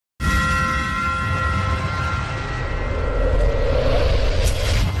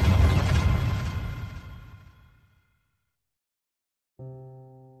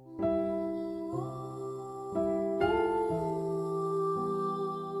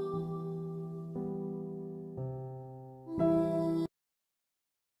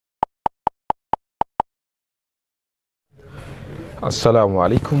Assalamu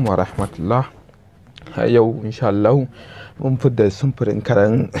alaikum wa rahmatullah. Yau insha Allah mun fidda samfurin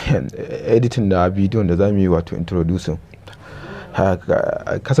karan editing da bidiyon da zamu yi, wato introducing.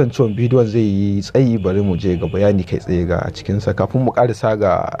 Kasancewan bidiyon zai yi tsayi, bari mu je ga bayani kai tsaye ga cikinsa. Kafin mu karisa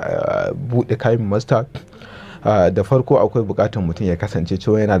ga buɗe kinmaster, da farko akwai buƙatar mutum ya kasance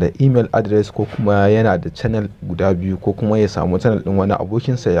cewa yana da email address ko kuma yana da channel guda biyu, ko kuma ya samu channel ɗin wani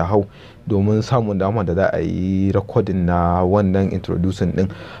abokinsa ya hau domin samun damar da za a yi recording na wannan introducing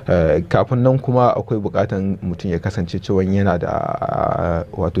ɗin. Kafin nan kuma akwai buƙatar mutum ya kasance cewa yana da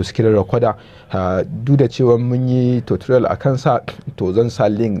wato screen recorder. Duk da cewa mun yi tutorial a kansa, to zan sa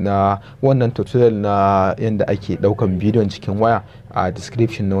link na wannan tutorial na yadda ake ɗaukan bidiyon cikin waya a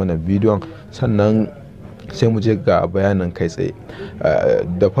description na wannan bidiyon. Sannan sai mu je ga bayanin kai tsaye.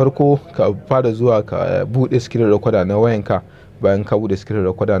 Da farko ka fara zuwa ka bude screen recorder na wayanka. Bayan ka bude screen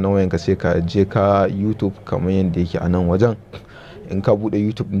recorder na wayanka sai ka je ka YouTube kamar yadda yake a nan wajen. In ka bude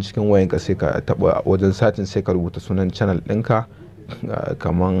YouTube din cikin wayanka sai ka taba wajen satin, sai ka rubuta sunan channel ɗinka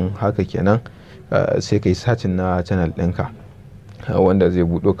kamar haka kenan. Sai ka yi satin na channel ɗinka wanda zai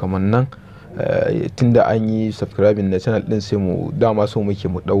buɗo kamar nan. Tunda an yi subscribing na channel din, sai mu dama so muke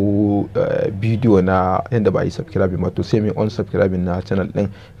mu dau bidiyo na yanda ba yi subscribing ba, to sai mu on subscribing na channel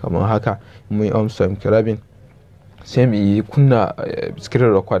din kamar haka. Mu on subscribing sai mu yi kunna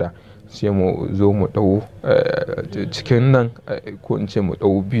screen recorder, sai mu zo mu dau cikin nan, ko in ce mu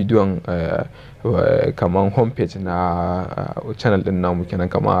dau bidiyon kamar homepage na channel din namu kenan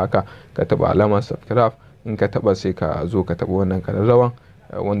kamar haka. Ka taba alamar subscribe, in ka taba sai ka zo ka taba wannan kararrawan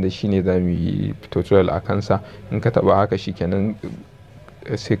wanda shine za mu yi tutorial a kansa. In ka taba haka shikenan,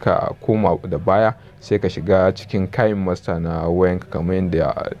 sai ka koma da baya, sai ka shiga cikin kinmaster na wayanka kamar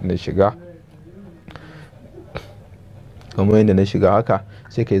yadda na shiga. Haka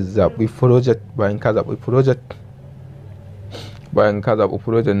sai ka zaɓi project. Bayan ka zaɓi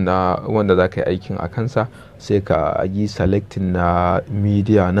project na wanda za ka yi aikin a kansa, sai ka yi selecting na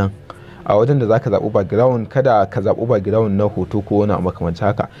media nan. A wajen da zaka zaɓi background, kada ka zaɓi background na hoto ko wani makamancin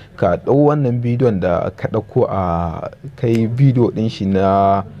haka. Ka ɗau wannan bidiyon da ka ɗauko a kai bidiyo ɗin shi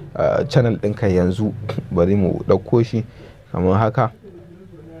na channel ɗinka yanzu. Bari mu ɗauko shi kamar haka.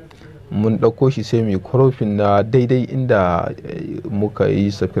 Mun ɗauko shi sai mu yi cropping na daidai inda muka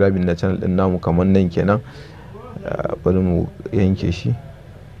yi subscribing na channel ɗin namu kamar nan kenan. Bari mu yanke shi,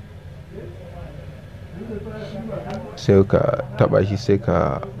 sai ka taɓa shi, sai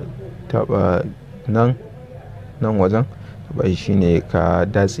ka taba nan wajen taba shi shine ka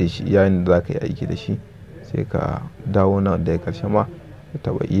datse shi yayin da zaka yi aiki da shi. Sai ka dawo nan da karshe ma ka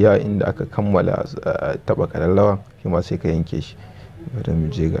taba iya inda aka kammala taba kararrawan, shi ma sai ka yanke shi. Bari mu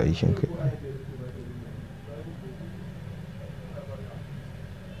je ga aikin kai.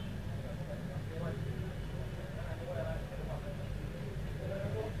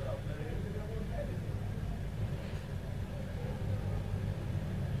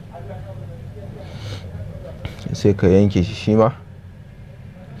 Sai ka yanke shi ma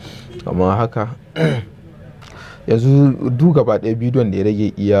kamar haka. Yanzu duk gaba ɗaya bidiyon da ya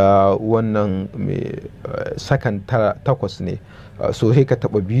rage iya wannan mai sakan 8 ne. So sai ka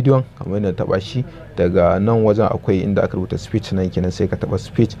taba bidiyon kamar yadda taba shi. Daga nan wajen akwai inda aka rubuta speech nan kenan, sai ka taba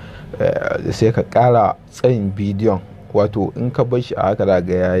speech. Sai ka ƙara tsayin bidiyon, wato in ka bar shi a haka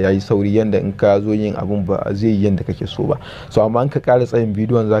daga ya yi sauri, yanda in ka zo yin abun ba zai yi yanda kake so ba. So amma in ka ƙara tsayin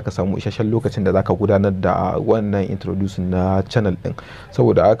bidiyon zaka samu isasshen lokacin da zaka gudanar da wannan introducing na channel din.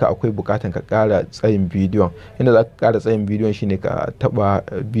 Saboda haka akwai buƙatar ka ƙara tsayin bidiyon. Inda zaka ƙara tsayin bidiyon shine ka taba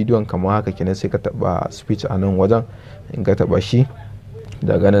bidiyon kamar haka kenan, sai ka taba speech a nan wajen. In ka taba shi,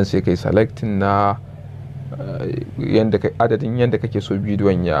 daga nan sai kai selecting na adadin yanda kake so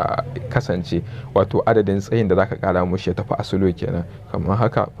bidiyon ya kasance, wato adadin tsayin da zaka kara mushi ya tafi asalo kenan kamar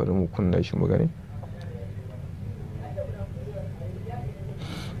haka. Bari mu kunna shi mu gani.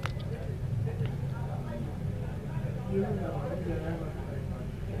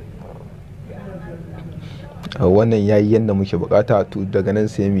 Wannan yayi yanda muke bukata. To daga nan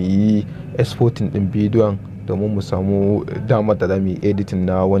sai mu yi exporting din bidiyon domin mu samu damar da zamu yi editing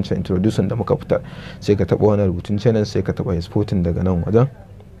na wancan introducing da muka fitar. Sai ka taba wannan rubutun channel, sai ka taba exporting daga nan wajen.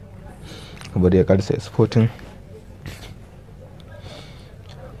 Bari ya karsa exporting.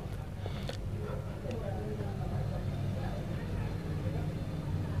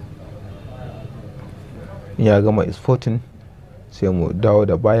 Ya gama exporting, sai mu dawo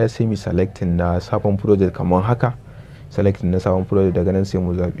da baya, sai mu selecting na sabon project kamar haka. Selecting na sabon project, daga nan sai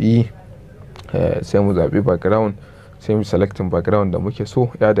mu zaɓi background. Sai mu selecting background da muke so,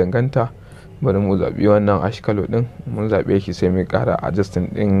 ya danganta. Bari mu zaɓi wannan ash color ɗin. Mun zaɓe shi, sai mu ƙara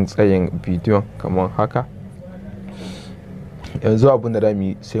adjusting ɗin tsayin bidiyon kamar haka. yanzu abin da zamu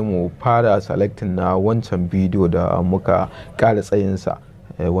yi sai mu fara selecting na wancan bidiyo da muka ƙara tsayinsa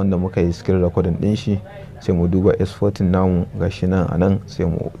wanda muka yi screen recording din shi, sai mu duba S14 namu gashi nan anan, sai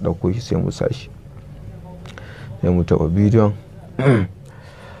mu dauko shi sai mu sashi, sai mu taba bidiyon.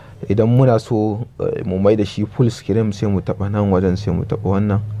 Idan muna so mu mai da shi full screen sai mu taba nan wajen, sai mu taba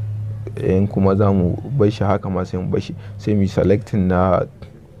wannan. In kuma za mu bar shi haka ma sai mu bar shi, sai mu selecting na,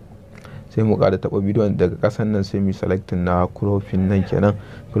 sai mu ƙara taba bidiyon daga ƙasan nan, sai mu selecting na cropping nan kenan.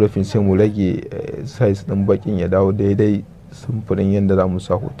 Cropping sai mu rage size din bakin ya dawo daidai samfurin yadda za mu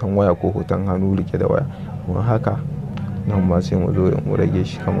sa hoton waya ko hoton hannu rike da waya kamar haka. Nan ma sai mu zo mu rage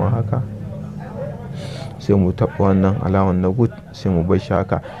shi kamar haka, sai mu taɓa wannan alaman na good, sai mu bar shi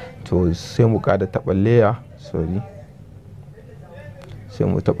haka. To sai mu ƙara taɓa layer, sai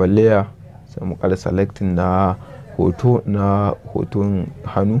mu taɓa layer, sai mu ƙara selecting na hoton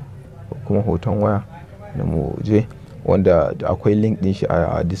hannu ko kuma hoton waya da mu je, wanda akwai link din shi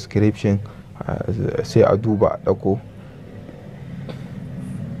a description, sai a duba a ɗauko.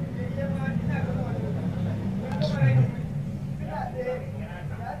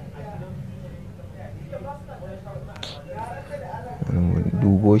 Mu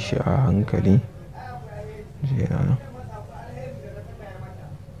dubo shi a hankali,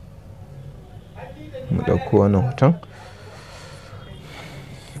 mu ɗauko wannan hoton.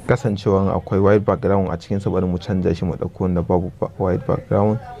 Kasancewa akwai white background a cikin sa, bari mu canza shi mu ɗauko wanda babu white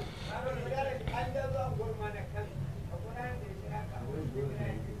background.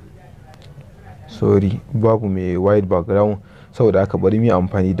 Babu mai white background, saboda haka bari mu yi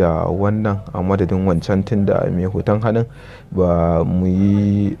amfani da wannan a madadin wancan, tunda mai hoton hannun ba mu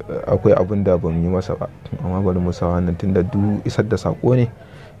yi, akwai abin da ba mu yi masa ba, amma bari mu sa wannan tunda duk isar da sako ne.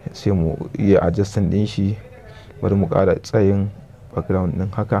 Sai mu yi adjusting din shi, bari mu ƙara tsayin background din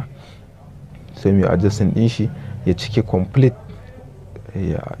haka, sai mu yi adjusting din shi ya cike complete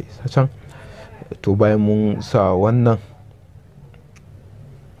ya isa can. To bayan mun sa wannan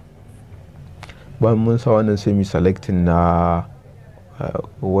sai mu selecting na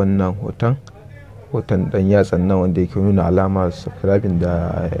wannan hoton dan yatsan nan wanda yake nuna alamar subscribing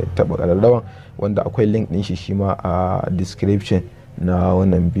da taba ƙararrawan, wanda akwai link din shi ma a description na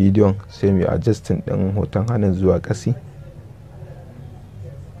wannan bidiyon. Sai mu adjusting din hoton hannun zuwa ƙasi,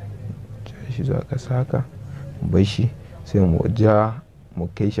 shi zuwa ƙasa haka, bai shi sai mu mu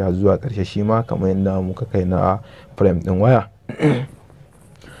kai shi zuwa ƙarshe shi ma kamar yadda muka kai na frame din waya.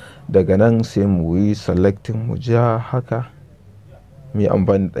 Daga nan sai mu yi selecting mu haka, mu yi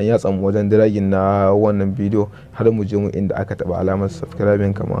amfani da ɗan yatsan wajen dragging na wannan bidiyo har mu je mu inda aka taba alamar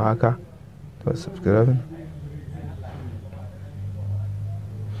subscribing kamar haka. To subscribing,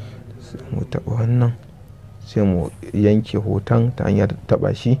 sai mu taba wannan, sai mu yanke hoton ta hanyar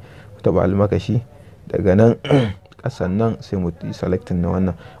taba shi, taba almakashi. Daga nan ƙasan nan sai mu yi selecting na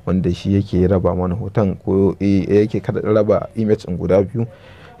wannan wanda shi yake raba mana hoton, ko yake kada raba image in guda biyu,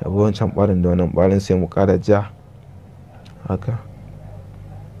 yabo wancan barin da wannan barin, sai mu ƙara ja haka.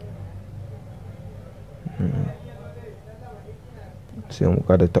 Sai mu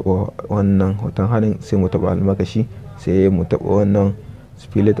ƙara taɓa wannan hoton hannun, sai mu taɓa almakashi, sai mu taɓa wannan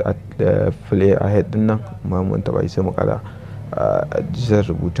split at play ahead din nan, ma mun taɓa shi sai mu ƙara jan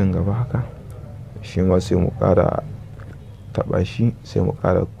rubutun gaba haka, shi ma sai mu ƙara taɓa shi, sai mu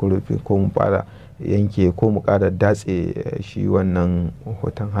ƙara kurfi ko mu ƙara yanke ko mu ƙara datse shi wannan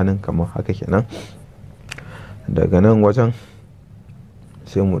hoton hannun kamar haka kenan. Daga nan wajen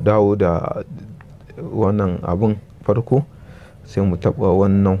sai mu dawo da wannan abun farko, sai mu taɓa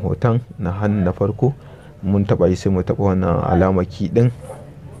wannan hoton na hannu na farko, mun taɓa shi sai mu taɓa wannan alama key din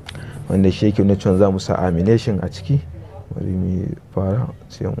wanda shi yake nuna cewa za mu sa amination a ciki. Bari mu fara,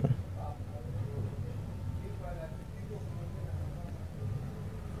 sai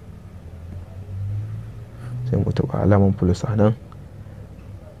mu taɓa alaman plus a nan,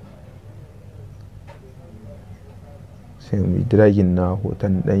 sai mu yi dragging na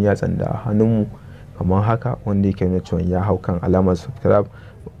hoton dan yatsan da hannunmu kamar haka, wanda yake nuna cewa ya hau kan alamar subscribe.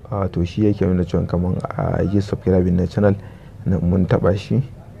 To shi yake nuna cewa kamar a yi subscribing na channel. Mun taɓa shi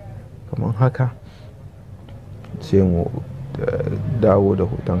kamar haka, sai mu dawo da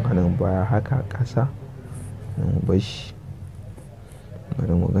hoton hannun baya haka ƙasa, mu bar shi,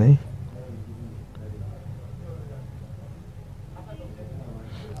 bari mu gani.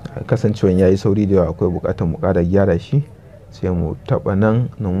 Kasancewan ya yi sauri da yawa, akwai bukatar mu ƙara gyara shi, sai mu taɓa nan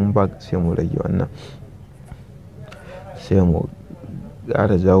mun back, sai mu rage wannan, sai mu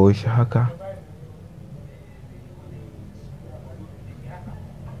ƙara jawo shi haka,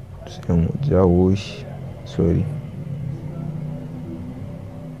 sai mu jawo shi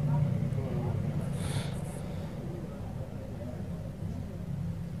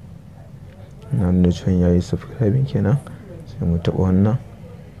nuna cewa yayi subscribing kenan. Sai mu taɓa wannan,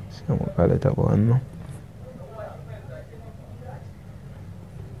 sai mu ƙara taɓa wannan.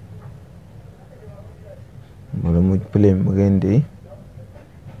 Bari mu play mu ga yanda yayi.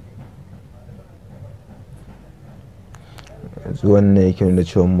 Yanzu wannan yake nuna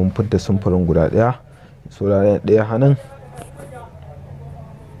cewa mun fidda samfurin guda ɗaya, saura ɗaya hannun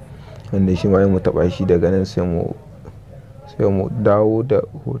wanda shi ma mu taɓa shi daga nan sai mu dawo da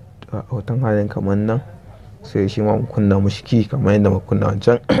hoton hannun kamar nan, sai shi ma mu kunna mashi key kamar yadda muka kunna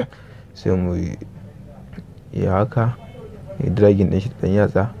wancan. Sai mu yi haka, yi dragging ɗin shi da ɗan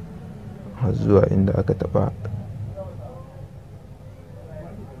yatsa har zuwa inda aka taɓa.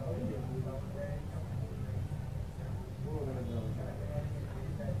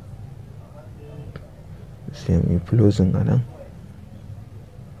 Sai mu yi closing a nan.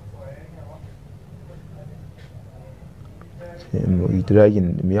 Sai mu yi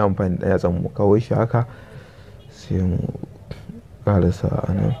dragging, mu yi amfani da ɗan yatsan mu kawo shi haka, sai mu ƙarasa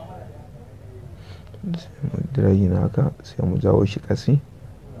a nan. Sai mu dragging haka, sai mu jawo shi ƙasi.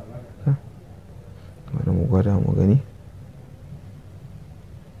 Bari mu gwada mu gani.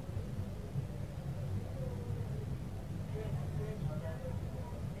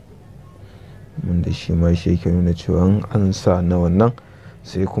 Wanda shi ma shi yake nuna cewa an sa na wannan,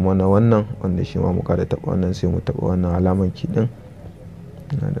 sai kuma na wannan wanda shi ma mu ƙara taɓa wannan, sai mu taɓa wannan alaman key ɗin.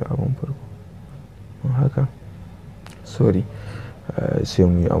 Ina da abun farko haka, sorry. Sai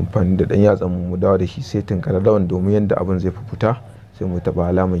mu yi amfani da ɗan yatsan mu dawo da shi setting ƙararrawan domin yanda abun zai fi fita. Sai mu taɓa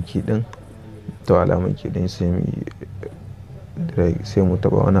alaman key ɗin, taɓa alaman key ɗin, sai mu yi drag, sai mu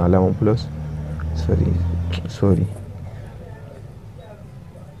taɓa wannan alaman plus, sorry.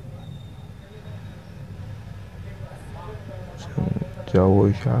 Sai mu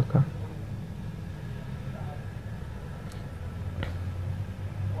jawo shi haka.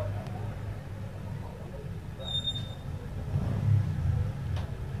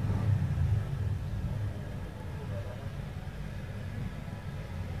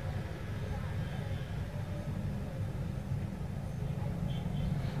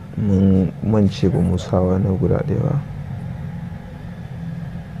 Mun mance ba mu sa wani guda ɗaya ba.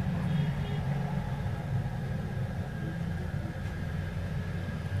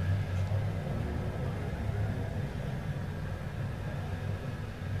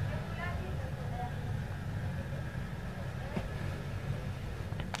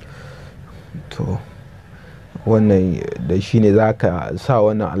 To wannan da shi ne za ka sa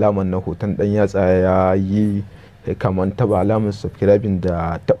wannan alaman na hoton ɗan yatsa ya yi kamar taɓa alamar subscribing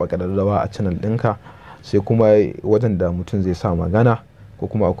da taɓa ƙararrawa a channel ɗinka. Sai kuma wajen da mutum zai sa magana, ko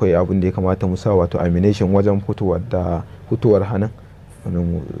kuma akwai abin da ya kamata mu sa, wato animation wajen fitowar hannun.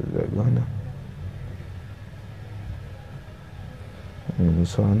 Wannan mu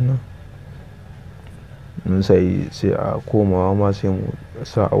sa wannan, mun sai a komawa ma sai mu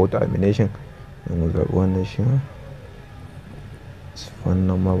sa auto animation. Mu zaɓi wannan shi ma,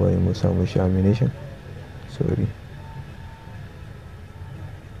 wannan ma bari mu sa mashi animation, sorry.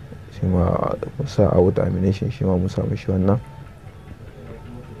 Shi ma mu sa auto animation, shi ma mu sa mashi wannan.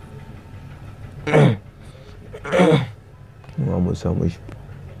 Shi ma mu sa mashi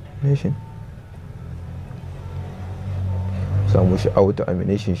animation, sa mashi auto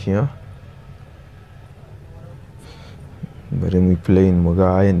animation shi ma. Bari mu playing mu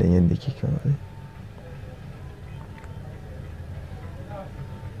ga yanda ke kan.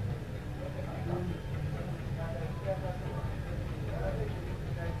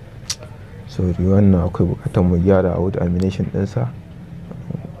 Sorry, wannan akwai bukatar mu gyara auto animation ɗinsa.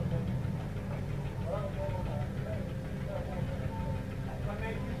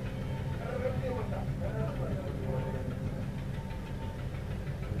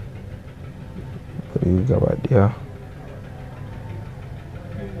 Bari gaba ɗaya.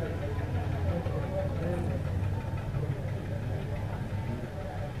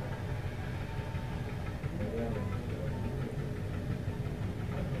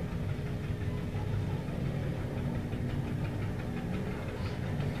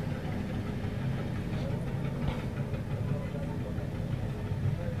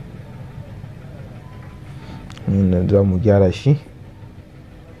 Wannan za mu gyara shi,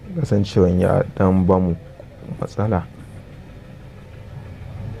 kasancewan ya dan ba mu matsala.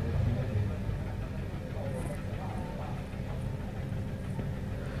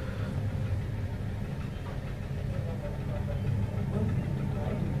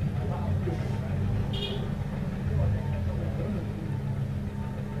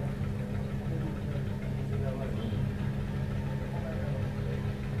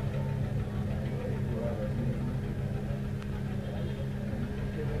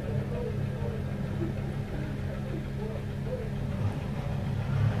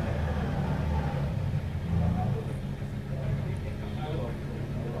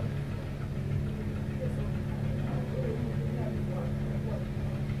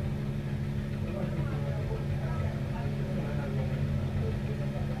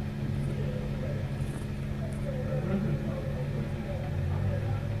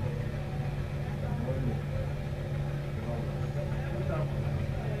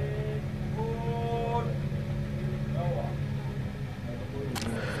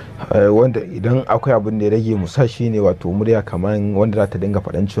 wanda idan akwai abin da ya rage mu sa shi ne wato murya kamar wanda za ta dinga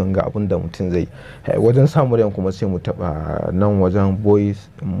faɗan ciwon ga abin da mutum zai wajen sa muryan kuma sai mu taɓa nan wajen voice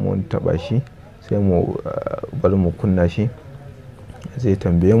mun taɓa shi sai mu bari mu kunna shi zai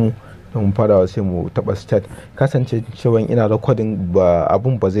tambaye mu don farawa sai mu taɓa start kasance cewa ina recording ba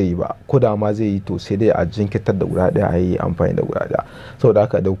abun ba zai yi ba ko da ma zai yi to sai dai a jinkitar da guda ɗaya a yi amfani da guda ɗaya saboda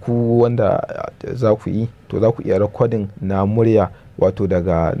haka da ku wanda za ku yi to za ku iya recording na murya wato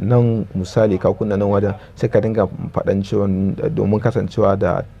daga nan misali ka kunna nan wajen sai ka dinga faɗan cewa domin kasancewa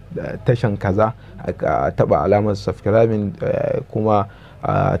da tashan kaza a taɓa alamar subscribing kuma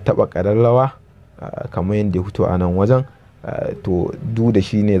a taɓa ƙararrawa kamar yadda ya fito a nan wajen to du da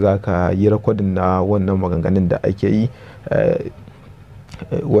shi ne za ka yi rekodin na wannan maganganun da ake yi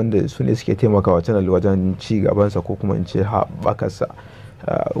wanda su ne suke taimakawa channel wajen ci gabansa ko kuma in ce haɓakarsa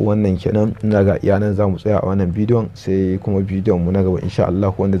wannan kenan ina ga iyanan za mu tsaya a wannan bidiyon sai kuma bidiyon mu na gaba insha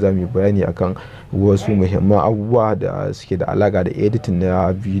Allah wanda za mu yi bayani akan wasu muhimman abubuwa da suke da alaka da editing na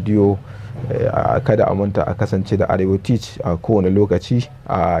bidiyo kada a manta a kasance da ArewaTeach a kowane lokaci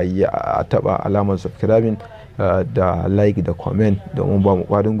a taba alamar subscribing da like da comment domin ba mu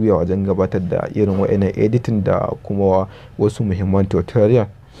kwarin gwiwa wajen gabatar da irin wa'annan editing da kuma wasu muhimman tutorial.